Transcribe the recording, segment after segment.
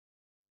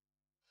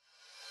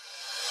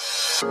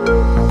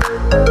Welcome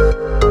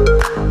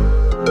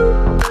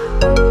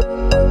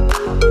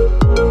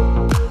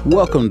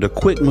to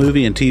Quick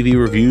Movie and TV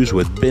Reviews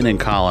with Ben and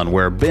Colin,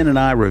 where Ben and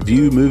I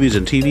review movies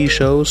and TV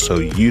shows so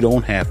you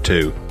don't have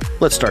to.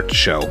 Let's start the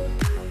show.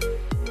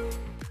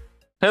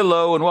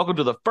 Hello, and welcome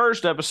to the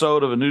first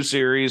episode of a new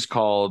series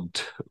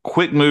called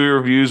Quick Movie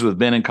Reviews with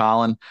Ben and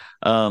Colin.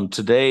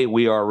 Today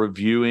we are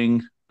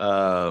reviewing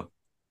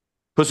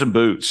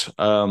Puss-in-Boots.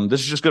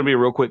 This is just going to be a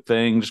real quick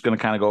thing, just going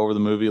to kind of go over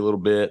the movie a little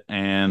bit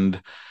and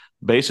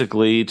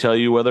basically tell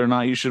you whether or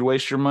not you should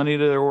waste your money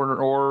to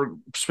or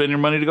spend your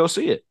money to go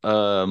see it.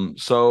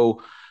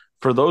 So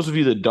for those of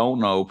you that don't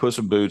know, Puss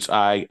in Boots,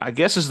 I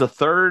guess is the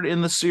third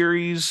in the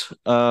series.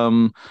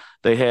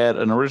 They had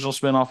an original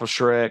spinoff of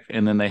Shrek,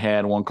 and then they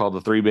had one called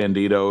The Three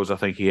Banditos. I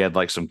think he had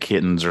like some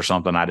kittens or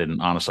something. I didn't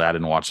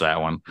watch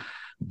that one.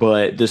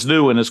 But this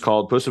new one is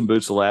called Puss in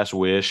Boots: The Last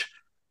Wish.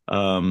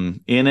 In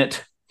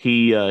it,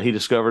 he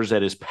discovers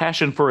that his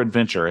passion for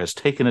adventure has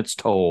taken its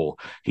toll.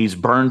 He's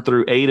burned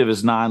through 8 of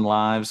his 9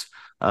 lives.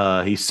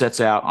 He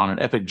sets out on an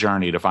epic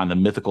journey to find the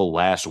mythical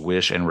last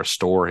wish and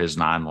restore his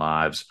 9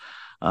 lives.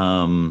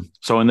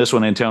 So in this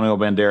one, Antonio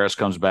Banderas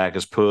comes back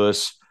as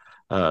Puss.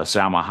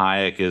 Salma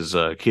Hayek is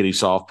Kitty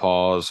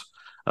Softpaws.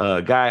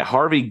 Guy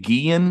Harvey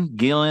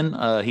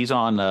Guillen, he's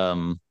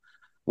on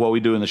What We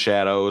Do in the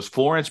Shadows.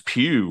 Florence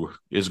Pugh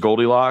is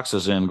Goldilocks,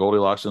 as in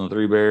Goldilocks and the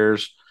Three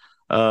Bears.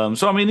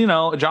 So I mean, you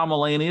know, John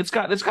Mulaney, it's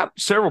got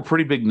several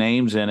pretty big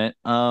names in it.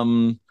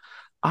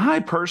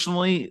 I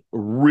personally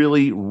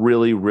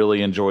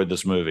really enjoyed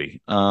this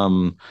movie.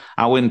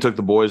 I went and took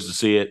the boys to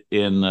see it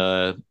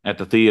at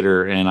the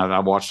theater, and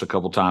I've watched a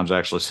couple times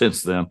actually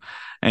since then.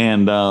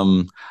 And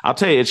I'll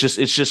tell you, it's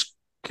just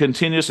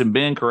continuous. And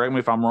Ben, correct me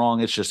if I'm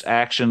wrong. It's just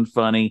action,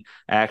 funny,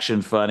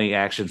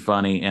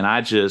 and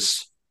I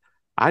just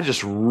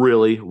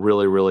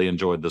really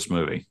enjoyed this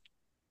movie.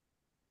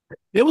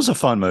 It was a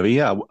fun movie.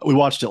 Yeah, we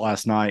watched it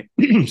last night.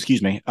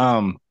 Excuse me.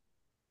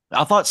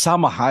 I thought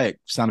Salma Hayek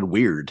sounded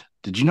weird.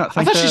 Did you not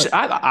think that?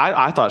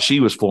 I thought she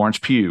was Florence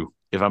Pugh,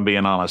 if I'm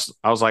being honest.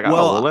 I was like,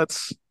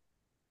 let's.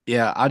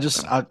 Yeah,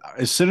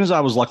 as soon as I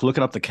was like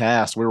looking up the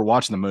cast, we were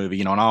watching the movie,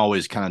 you know, and I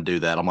always kind of do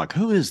that. I'm like,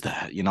 who is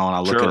that? You know, and I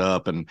look it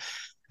up and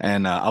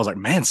I was like,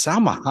 man,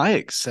 Salma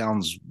Hayek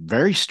sounds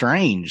very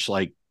strange.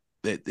 Like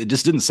it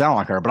just didn't sound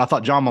like her, but I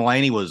thought John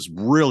Mulaney was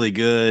really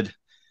good.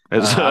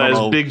 As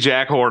Big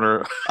Jack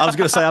Horner. I was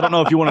going to say, I don't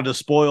know if you wanted to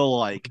spoil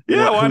like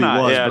why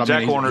not? Was, yeah,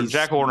 Jack Horner's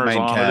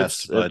on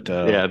cast, it.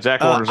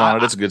 Jack Horner's on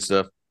it. It's good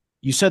stuff.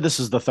 You said this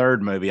is the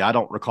third movie. I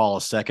don't recall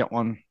a second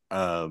one.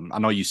 I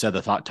know you said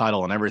the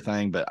title and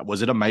everything, but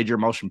was it a major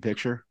motion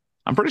picture?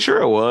 I'm pretty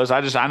sure it was.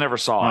 I never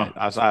saw it.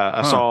 I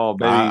saw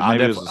maybe I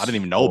didn't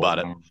even know about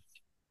it.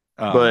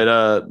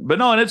 But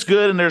no, and it's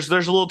good. And there's a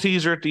little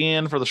teaser at the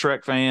end for the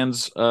Shrek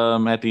fans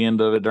at the end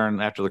of it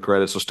after the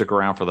credits. So stick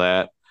around for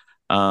that.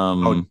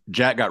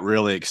 Jack got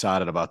really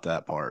excited about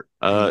that part.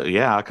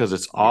 Yeah, because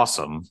it's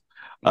awesome.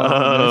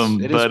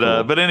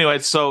 But anyway,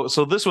 so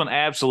this one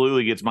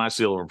absolutely gets my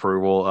seal of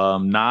approval.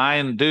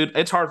 9, dude.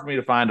 It's hard for me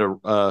to find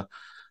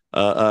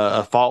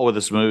a fault with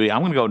this movie.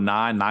 I'm gonna go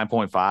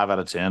 9.5 out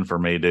of 10 for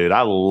me, dude.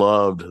 I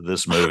loved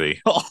this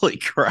movie. Holy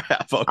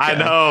crap! Okay. I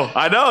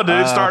know,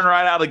 dude. Starting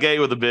right out of the gate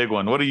with a big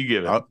one. What do you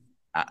give it?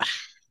 I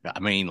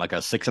mean, like a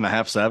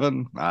 6.5,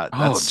 7. Oh,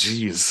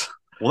 jeez.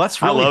 Well,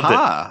 that's really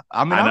high. It.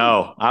 I mean, I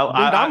know.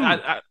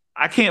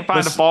 I can't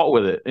find a fault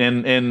with it.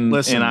 And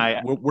listen,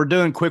 we're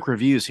doing quick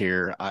reviews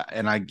here,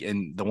 and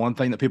the one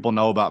thing that people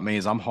know about me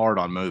is I'm hard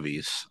on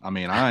movies. I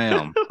mean, I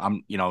am.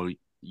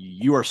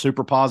 You are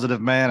super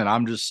positive, man, and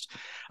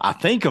I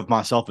think of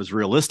myself as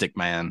realistic,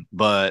 man,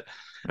 but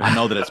I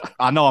know that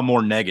I know I'm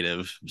more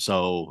negative.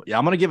 So yeah,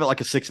 I'm gonna give it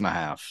like a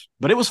 6.5.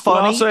 But it was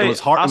funny. It was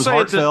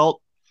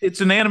heartfelt. It's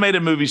an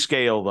animated movie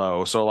scale,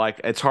 though, so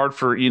like it's hard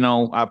for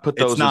I put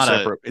those in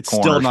separate. It's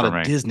still not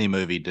a Disney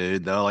movie,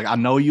 dude. Though, like I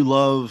know you're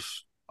loving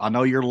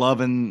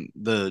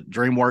the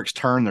DreamWorks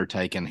turn they're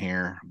taking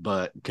here,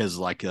 but because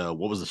like what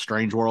was the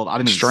Strange World? I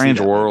didn't even Strange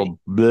see that World,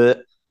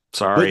 but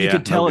sorry, but you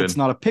could tell it's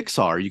not a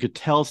Pixar. You could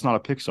tell it's not a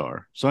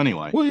Pixar. So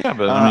anyway, well, yeah,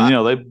 but I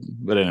mean,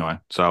 but anyway,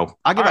 so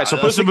all right. So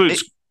Puss in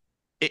Boots.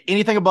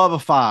 Anything above a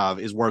 5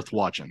 is worth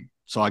watching.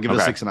 So I give it a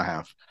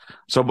 6.5.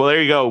 So, well,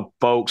 there you go,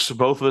 folks.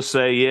 Both of us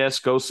say yes.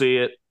 Go see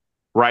it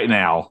right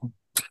now.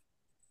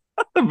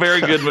 Very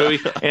good movie.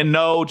 And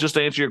no, just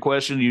to answer your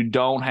question, you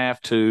don't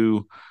have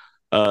to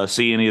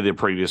see any of the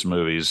previous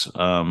movies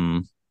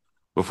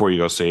before you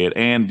go see it.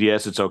 And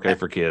yes, it's okay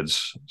for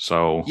kids.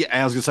 So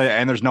yeah, I was gonna say,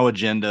 and there's no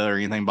agenda or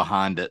anything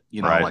behind it.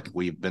 You know, right. Like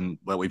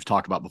what we've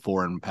talked about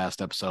before in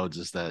past episodes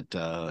is that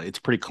it's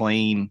pretty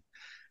clean.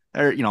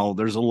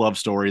 There's a love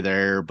story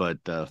there, but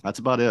that's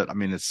about it. I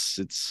mean,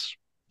 it's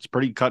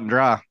pretty cut and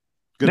dry.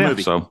 Good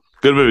movie. So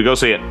good movie. Go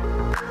see it.